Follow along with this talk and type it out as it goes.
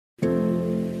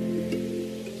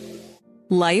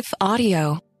Life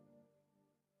Audio.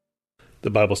 The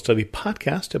Bible Study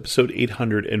Podcast, episode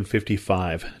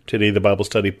 855. Today, the Bible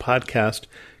Study Podcast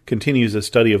continues a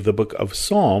study of the book of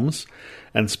Psalms,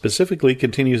 and specifically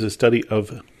continues a study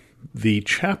of the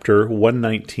chapter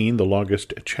 119, the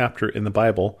longest chapter in the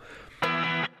Bible.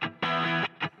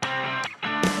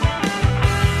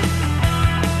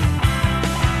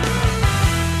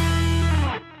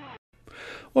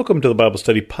 Welcome to the Bible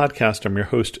Study Podcast. I'm your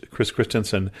host, Chris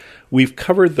Christensen. We've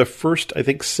covered the first,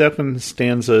 7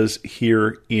 stanzas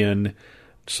here in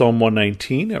Psalm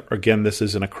 119. Again, this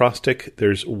is an acrostic.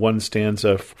 There's one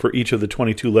stanza for each of the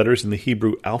 22 letters in the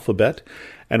Hebrew alphabet.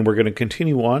 And we're going to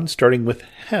continue on, starting with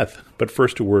Heth. But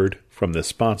first, a word from this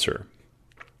sponsor.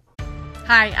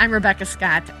 Hi, I'm Rebecca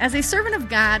Scott. As a servant of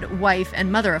God, wife,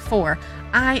 and mother of 4,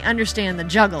 I understand the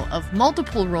juggle of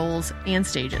multiple roles and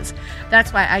stages.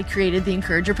 That's why I created the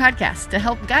Encourager podcast to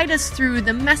help guide us through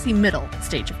the messy middle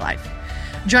stage of life.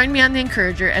 Join me on the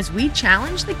Encourager as we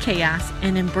challenge the chaos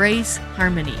and embrace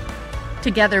harmony.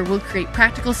 Together, we'll create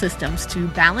practical systems to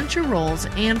balance your roles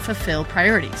and fulfill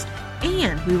priorities.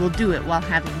 And we will do it while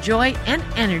having joy and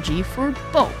energy for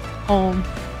both home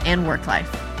and work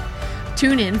life.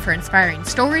 Tune in for inspiring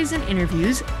stories and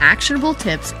interviews, actionable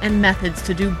tips, and methods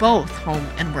to do both home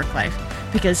and work life.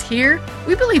 Because here,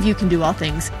 we believe you can do all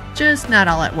things, just not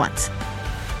all at once.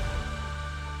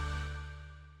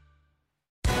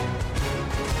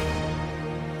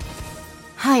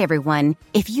 Hi, everyone.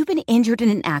 If you've been injured in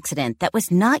an accident that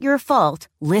was not your fault,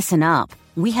 listen up.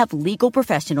 We have legal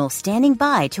professionals standing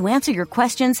by to answer your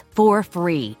questions for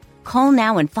free. Call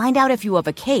now and find out if you have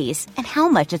a case and how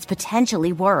much it's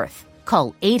potentially worth.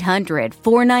 Call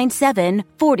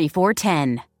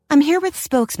 800-497-4410. I'm here with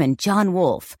spokesman John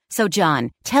Wolf. So,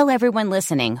 John, tell everyone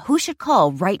listening who should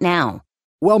call right now.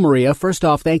 Well, Maria, first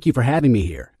off, thank you for having me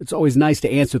here. It's always nice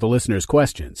to answer the listeners'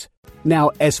 questions.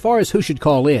 Now, as far as who should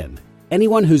call in,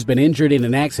 anyone who's been injured in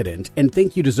an accident and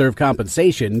think you deserve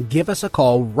compensation, give us a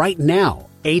call right now.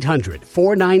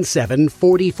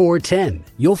 800-497-4410.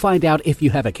 You'll find out if you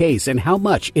have a case and how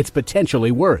much it's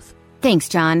potentially worth. Thanks,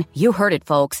 John. You heard it,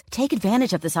 folks. Take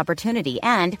advantage of this opportunity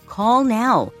and call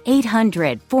now.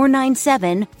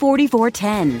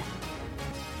 800-497-4410.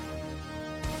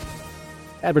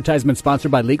 Advertisement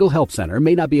sponsored by Legal Help Center.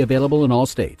 May not be available in all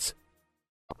states.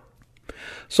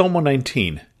 Psalm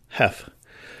 119, Heth.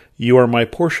 You are my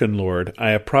portion, Lord. I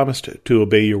have promised to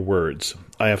obey your words.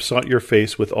 I have sought your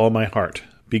face with all my heart.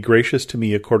 Be gracious to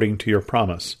me according to your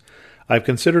promise. I have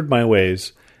considered my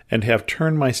ways and have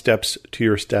turned my steps to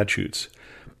your statutes.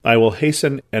 I will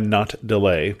hasten and not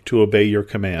delay to obey your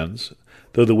commands.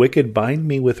 Though the wicked bind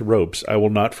me with ropes, I will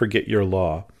not forget your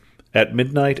law. At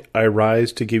midnight I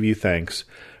rise to give you thanks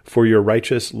for your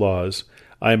righteous laws.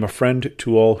 I am a friend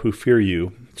to all who fear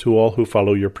you, to all who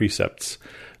follow your precepts.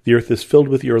 The earth is filled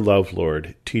with your love,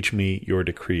 Lord. Teach me your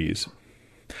decrees.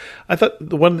 I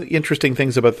thought one of the interesting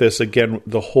things about this, again,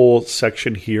 the whole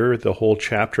section here, the whole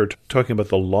chapter talking about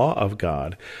the law of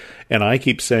God, and I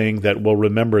keep saying that, well,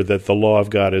 remember that the law of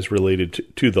God is related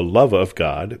to the love of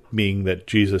God, meaning that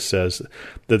Jesus says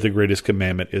that the greatest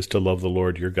commandment is to love the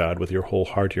Lord your God with your whole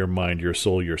heart, your mind, your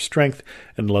soul, your strength,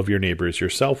 and love your neighbor as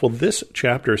yourself. Well, this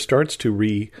chapter starts to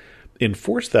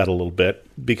reinforce that a little bit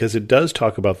because it does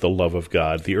talk about the love of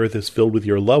God. The earth is filled with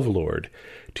your love, Lord.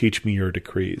 Teach me your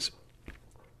decrees.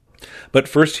 But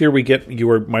first here we get, you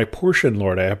are my portion,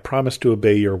 Lord. I have promised to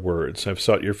obey your words. I've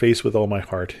sought your face with all my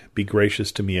heart. Be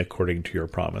gracious to me according to your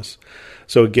promise.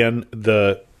 So again,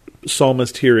 the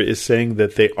psalmist here is saying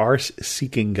that they are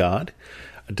seeking God.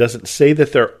 It doesn't say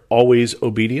that they're always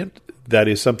obedient. That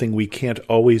is something we can't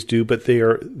always do, but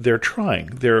they're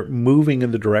trying. They're moving in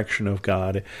the direction of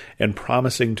God and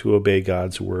promising to obey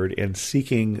God's word and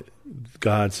seeking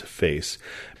God's face.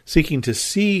 Seeking to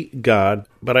see God,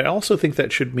 but I also think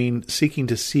that should mean seeking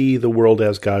to see the world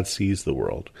as God sees the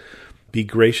world. Be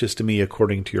gracious to me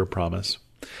according to your promise.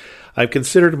 I've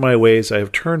considered my ways. I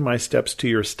have turned my steps to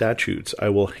your statutes. I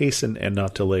will hasten and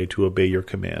not delay to obey your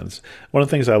commands. One of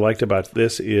the things I liked about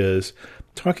this is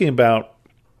talking about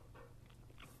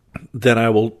that I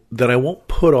won't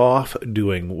put off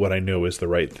doing what I know is the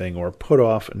right thing or put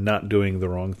off not doing the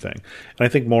wrong thing. And I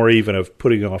think more even of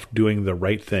putting off doing the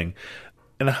right thing.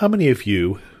 And how many of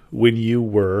you, when you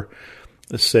were,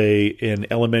 say, in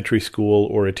elementary school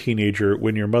or a teenager,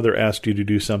 when your mother asked you to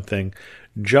do something,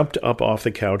 jumped up off the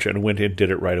couch and went and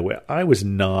did it right away? I was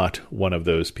not one of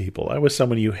those people. I was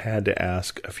someone you had to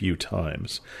ask a few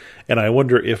times. And I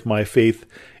wonder if my faith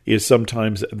is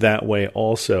sometimes that way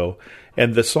also.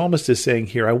 And the psalmist is saying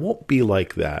here, I won't be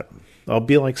like that. I'll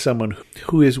be like someone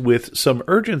who is with some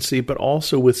urgency, but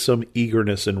also with some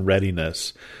eagerness and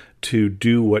readiness to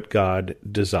do what God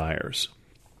desires.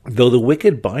 Though the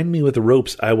wicked bind me with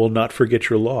ropes, I will not forget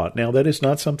your law. Now, that is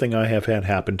not something I have had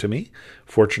happen to me,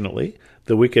 fortunately.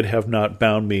 The wicked have not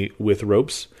bound me with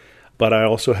ropes, but I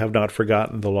also have not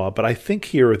forgotten the law. But I think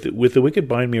here, with the wicked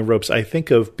bind me with ropes, I think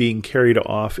of being carried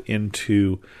off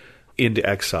into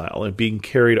exile and being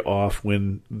carried off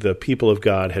when the people of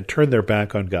God had turned their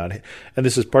back on God. And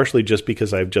this is partially just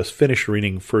because I've just finished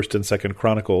reading 1st and 2nd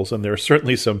Chronicles, and there are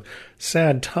certainly some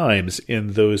sad times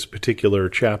in those particular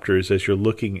chapters as you're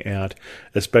looking at,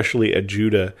 especially at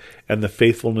Judah and the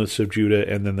faithfulness of Judah,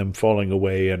 and then them falling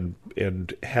away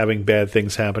and having bad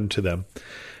things happen to them.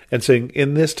 And saying,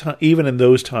 in this time, even in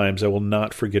those times, I will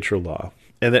not forget your law.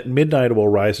 And at midnight I will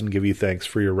rise and give you thanks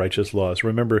for your righteous laws.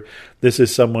 Remember, this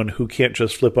is someone who can't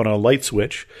just flip on a light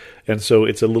switch, and so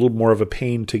it's a little more of a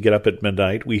pain to get up at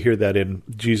midnight. We hear that in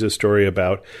Jesus' story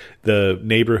about the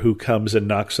neighbor who comes and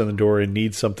knocks on the door and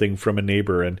needs something from a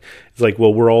neighbor. And it's like,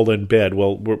 well, we're all in bed.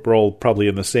 Well, we're all probably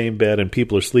in the same bed, and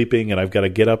people are sleeping, and I've got to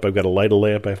get up. I've got to light a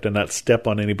lamp. I have to not step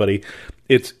on anybody.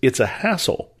 It's a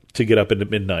hassle to get up at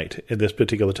midnight at this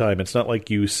particular time. It's not like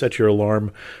you set your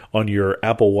alarm on your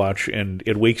Apple Watch and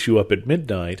it wakes you up at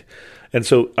midnight. And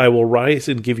so I will rise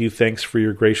and give you thanks for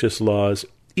your gracious laws,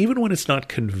 even when it's not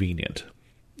convenient,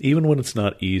 even when it's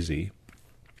not easy.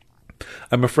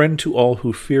 I'm a friend to all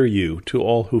who fear you, to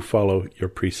all who follow your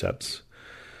precepts.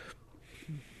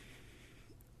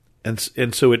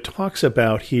 And so it talks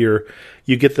about here,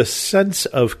 you get the sense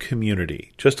of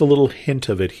community, just a little hint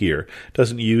of it here. It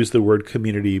doesn't use the word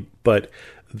community, but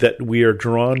that we are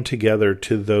drawn together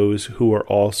to those who are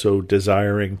also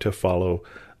desiring to follow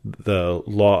the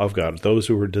law of God, those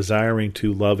who are desiring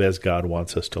to love as God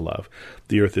wants us to love.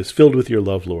 The earth is filled with your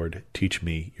love, Lord. Teach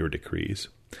me your decrees.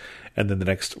 And then the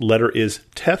next letter is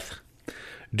Teth.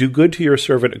 Do good to your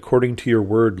servant according to your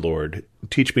word, Lord.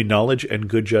 Teach me knowledge and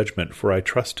good judgment, for I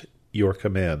trust your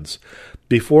commands.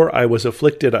 Before I was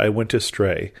afflicted, I went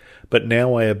astray, but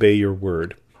now I obey your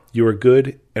word. You are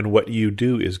good, and what you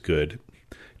do is good.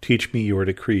 Teach me your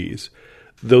decrees.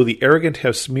 Though the arrogant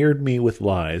have smeared me with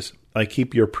lies, I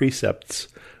keep your precepts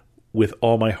with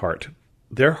all my heart.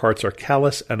 Their hearts are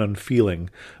callous and unfeeling,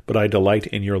 but I delight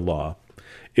in your law.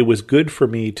 It was good for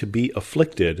me to be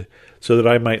afflicted, so that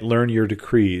I might learn your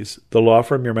decrees. The law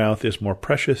from your mouth is more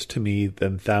precious to me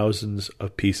than thousands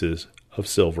of pieces of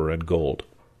silver and gold.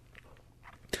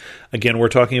 Again, we're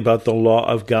talking about the law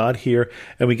of God here,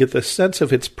 and we get the sense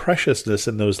of its preciousness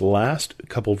in those last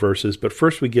couple verses. But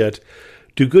first we get,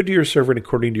 do good to your servant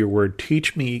according to your word.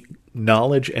 Teach me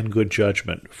knowledge and good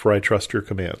judgment, for I trust your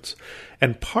commands.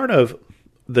 And part of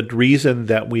the reason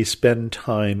that we spend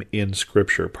time in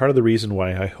Scripture, part of the reason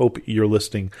why I hope you're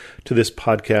listening to this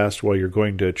podcast while you're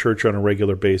going to church on a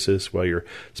regular basis, while you're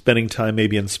spending time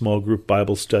maybe in small group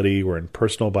Bible study or in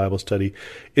personal Bible study,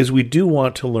 is we do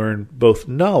want to learn both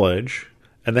knowledge,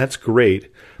 and that's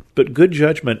great, but good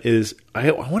judgment is,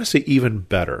 I want to say even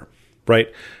better,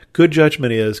 right? Good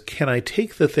judgment is, can I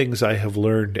take the things I have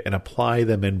learned and apply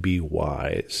them and be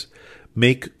wise?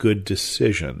 Make good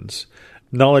decisions.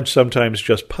 Knowledge sometimes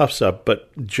just puffs up,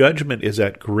 but judgment is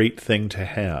that great thing to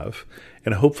have.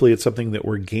 And hopefully it's something that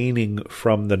we're gaining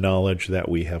from the knowledge that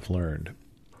we have learned.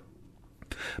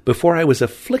 Before I was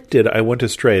afflicted, I went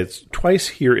astray. It's twice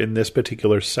here in this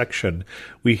particular section,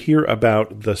 we hear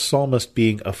about the psalmist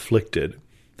being afflicted.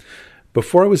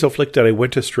 Before I was afflicted, I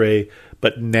went astray,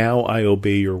 but now I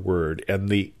obey your word. And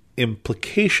the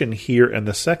implication here and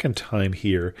the second time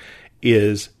here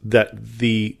is that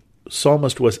the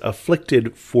psalmist was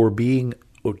afflicted for being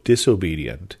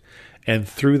disobedient, and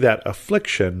through that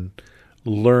affliction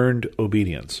learned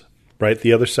obedience. Right?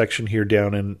 The other section here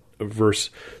down in verse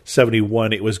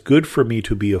 71, it was good for me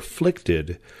to be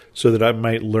afflicted so that I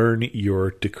might learn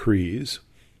your decrees.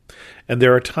 And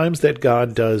there are times that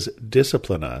God does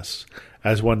discipline us,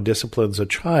 as one disciplines a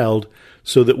child,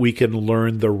 so that we can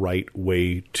learn the right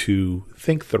way to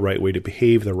think, the right way to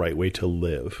behave, the right way to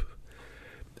live.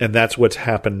 And that's what's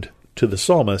happened to the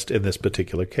psalmist in this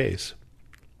particular case.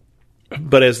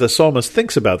 But as the psalmist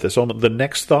thinks about this, the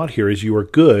next thought here is, you are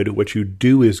good, what you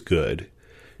do is good.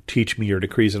 Teach me your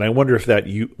decrees. And I wonder if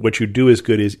what you do is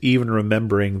good is even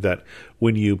remembering that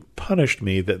when you punished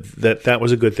me, that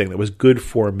was a good thing, that was good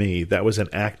for me, that was an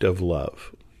act of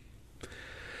love.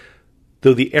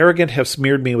 Though the arrogant have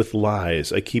smeared me with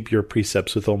lies, I keep your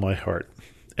precepts with all my heart.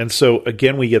 And so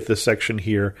again, we get this section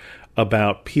here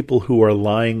about people who are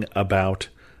lying about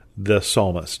the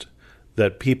psalmist,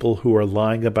 that people who are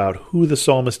lying about who the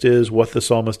psalmist is, what the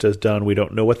psalmist has done, we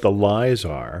don't know what the lies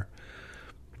are,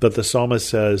 but the psalmist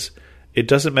says, it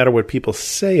doesn't matter what people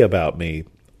say about me,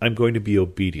 I'm going to be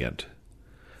obedient.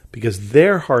 because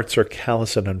their hearts are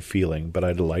callous and unfeeling, but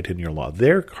I delight in your law.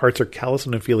 Their hearts are callous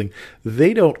and unfeeling.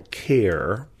 They don't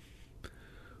care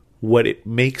what it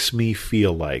makes me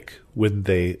feel like when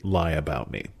they lie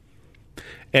about me.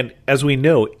 And as we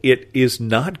know, it is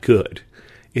not good.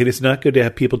 It is not good to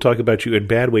have people talk about you in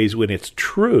bad ways when it's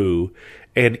true,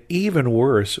 and even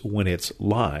worse when it's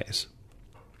lies.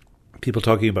 People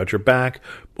talking about your back,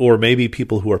 or maybe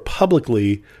people who are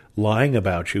publicly lying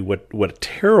about you. What a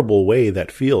terrible way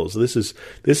that feels. This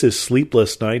is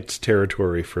sleepless nights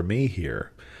territory for me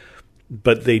here.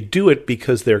 But they do it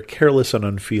because they're careless and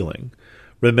unfeeling.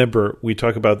 Remember, we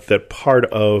talk about that part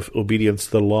of obedience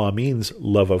to the law means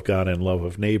love of God and love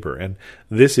of neighbor. And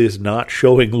this is not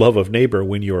showing love of neighbor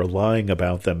when you're lying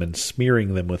about them and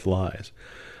smearing them with lies.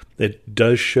 It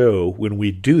does show when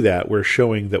we do that, we're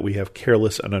showing that we have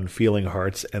careless and unfeeling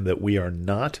hearts and that we are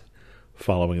not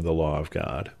following the law of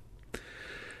God.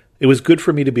 It was good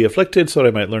for me to be afflicted so that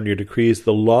I might learn your decrees.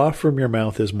 The law from your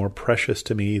mouth is more precious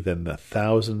to me than the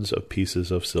thousands of pieces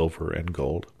of silver and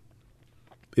gold.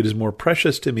 It is more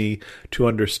precious to me to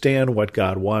understand what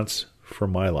God wants for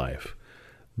my life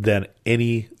than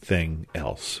anything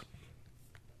else.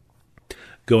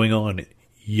 Going on,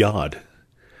 Yod.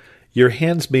 Your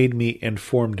hands made me and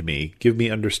formed me. Give me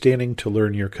understanding to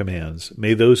learn your commands.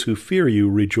 May those who fear you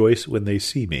rejoice when they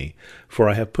see me, for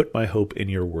I have put my hope in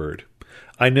your word.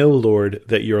 I know, Lord,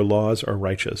 that your laws are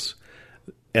righteous,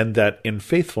 and that in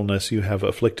faithfulness you have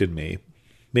afflicted me.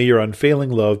 May your unfailing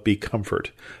love be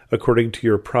comfort, according to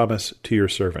your promise to your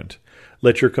servant.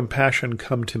 Let your compassion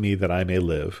come to me that I may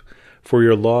live, for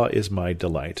your law is my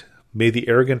delight. May the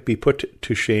arrogant be put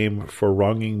to shame for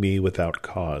wronging me without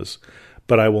cause,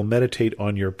 but I will meditate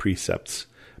on your precepts.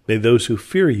 May those who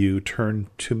fear you turn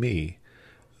to me,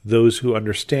 those who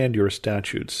understand your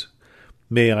statutes.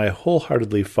 May I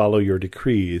wholeheartedly follow your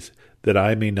decrees, that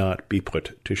I may not be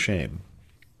put to shame.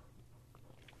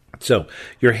 So,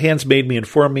 your hands made me and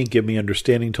formed me, give me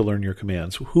understanding to learn your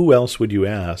commands. Who else would you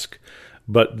ask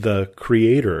but the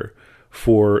Creator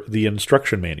for the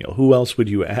instruction manual? Who else would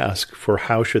you ask for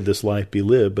how should this life be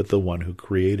lived but the one who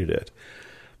created it?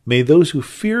 May those who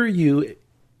fear you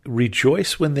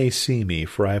rejoice when they see me,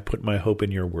 for I put my hope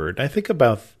in your word. I think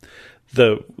about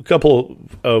the couple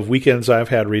of weekends I've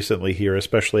had recently here,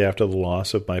 especially after the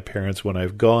loss of my parents, when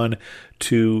I've gone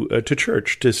to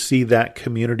church to see that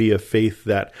community of faith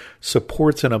that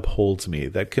supports and upholds me,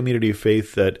 that community of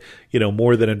faith that,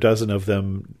 more than a dozen of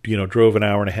them, drove an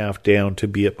hour and a half down to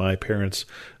be at my parents'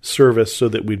 service so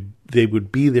that they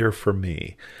would be there for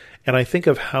me. And I think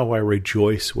of how I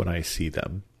rejoice when I see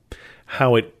them,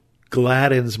 how it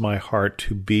gladdens my heart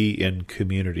to be in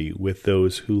community with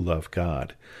those who love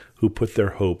God, who put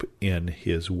their hope in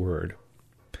his word.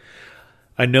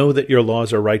 I know that your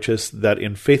laws are righteous, that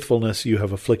in faithfulness you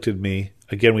have afflicted me.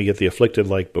 Again, we get the afflicted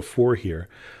like before here.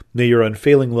 May your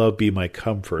unfailing love be my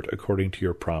comfort, according to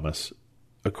your promise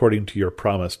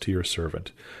to your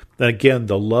servant. And again,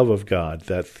 the love of God,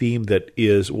 that theme that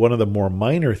is one of the more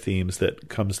minor themes that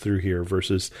comes through here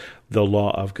versus the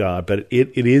law of God, but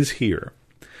it is here.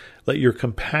 Let your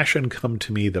compassion come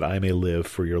to me that I may live,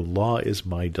 for your law is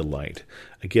my delight.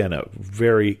 Again, a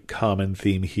very common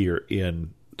theme here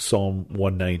in Psalm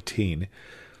 119.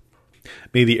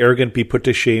 May the arrogant be put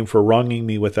to shame for wronging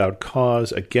me without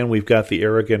cause. Again, we've got the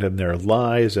arrogant and their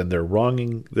lies, and they're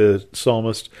wronging the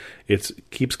psalmist. It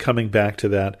keeps coming back to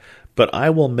that. But I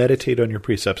will meditate on your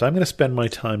precepts. I'm going to spend my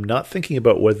time not thinking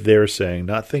about what they're saying,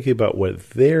 not thinking about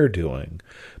what they're doing,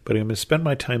 but I'm going to spend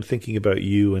my time thinking about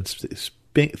you and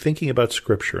thinking about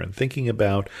Scripture and thinking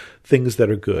about things that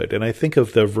are good. And I think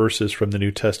of the verses from the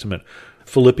New Testament,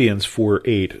 Philippians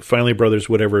 4:8. Finally, brothers,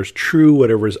 whatever is true,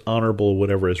 whatever is honorable,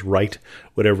 whatever is right,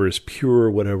 whatever is pure,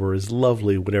 whatever is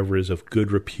lovely, whatever is of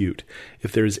good repute,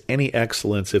 if there is any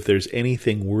excellence, if there's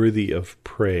anything worthy of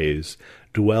praise,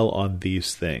 dwell on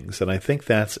these things. And I think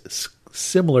that's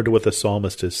similar to what the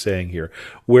psalmist is saying here.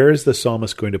 Where is the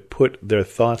psalmist going to put their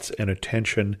thoughts and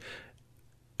attention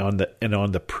on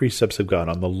the precepts of God,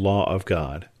 on the law of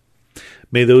God?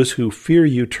 May those who fear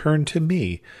you turn to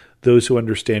me, those who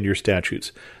understand your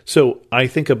statutes. So I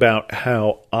think about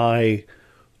how I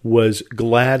was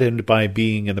gladdened by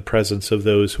being in the presence of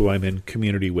those who I'm in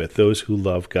community with, those who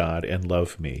love God and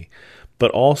love me.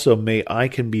 But also may I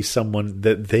can be someone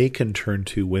that they can turn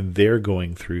to when they're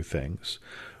going through things,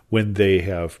 when they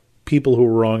have people who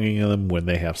are wronging them, when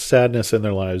they have sadness in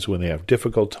their lives, when they have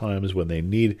difficult times, when they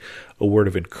need a word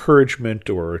of encouragement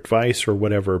or advice or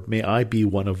whatever. May I be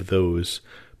one of those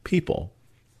people.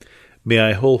 May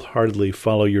I wholeheartedly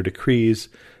follow your decrees,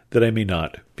 that I may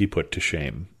not be put to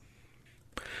shame.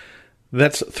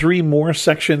 That's 3 more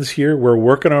sections here. We're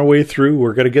working our way through.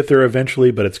 We're going to get there eventually,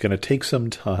 but it's going to take some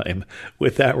time.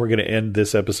 With that, we're going to end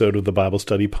this episode of the Bible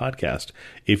Study Podcast.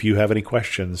 If you have any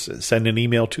questions, send an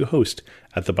email to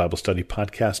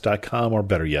host@thebiblestudypodcast.com, or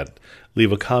better yet,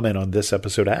 leave a comment on this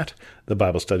episode at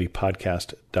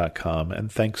thebiblestudypodcast.com.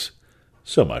 And thanks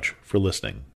so much for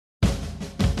listening.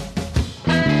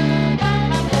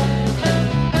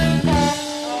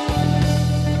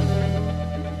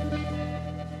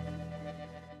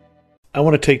 I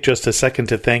want to take just a second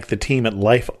to thank the team at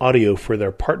Life Audio for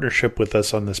their partnership with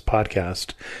us on this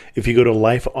podcast. If you go to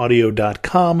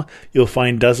lifeaudio.com, you'll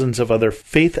find dozens of other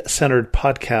faith-centered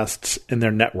podcasts in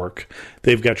their network.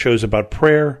 They've got shows about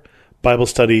prayer, Bible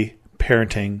study,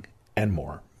 parenting, and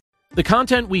more. The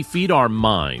content we feed our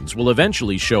minds will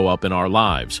eventually show up in our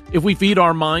lives. If we feed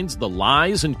our minds the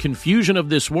lies and confusion of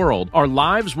this world, our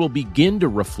lives will begin to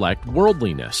reflect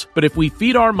worldliness. But if we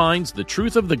feed our minds the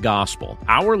truth of the gospel,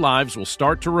 our lives will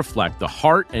start to reflect the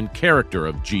heart and character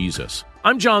of Jesus.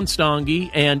 I'm John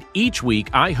Stange, and each week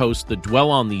I host the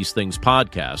Dwell on These Things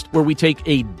podcast, where we take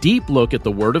a deep look at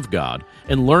the Word of God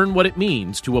and learn what it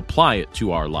means to apply it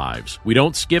to our lives. We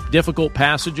don't skip difficult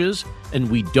passages, and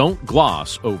we don't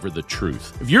gloss over the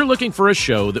truth. If you're looking for a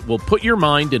show that will put your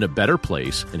mind in a better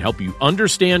place and help you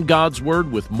understand God's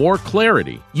Word with more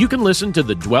clarity, you can listen to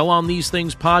the Dwell on These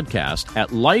Things podcast at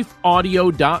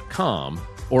lifeaudio.com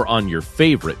or on your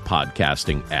favorite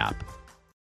podcasting app.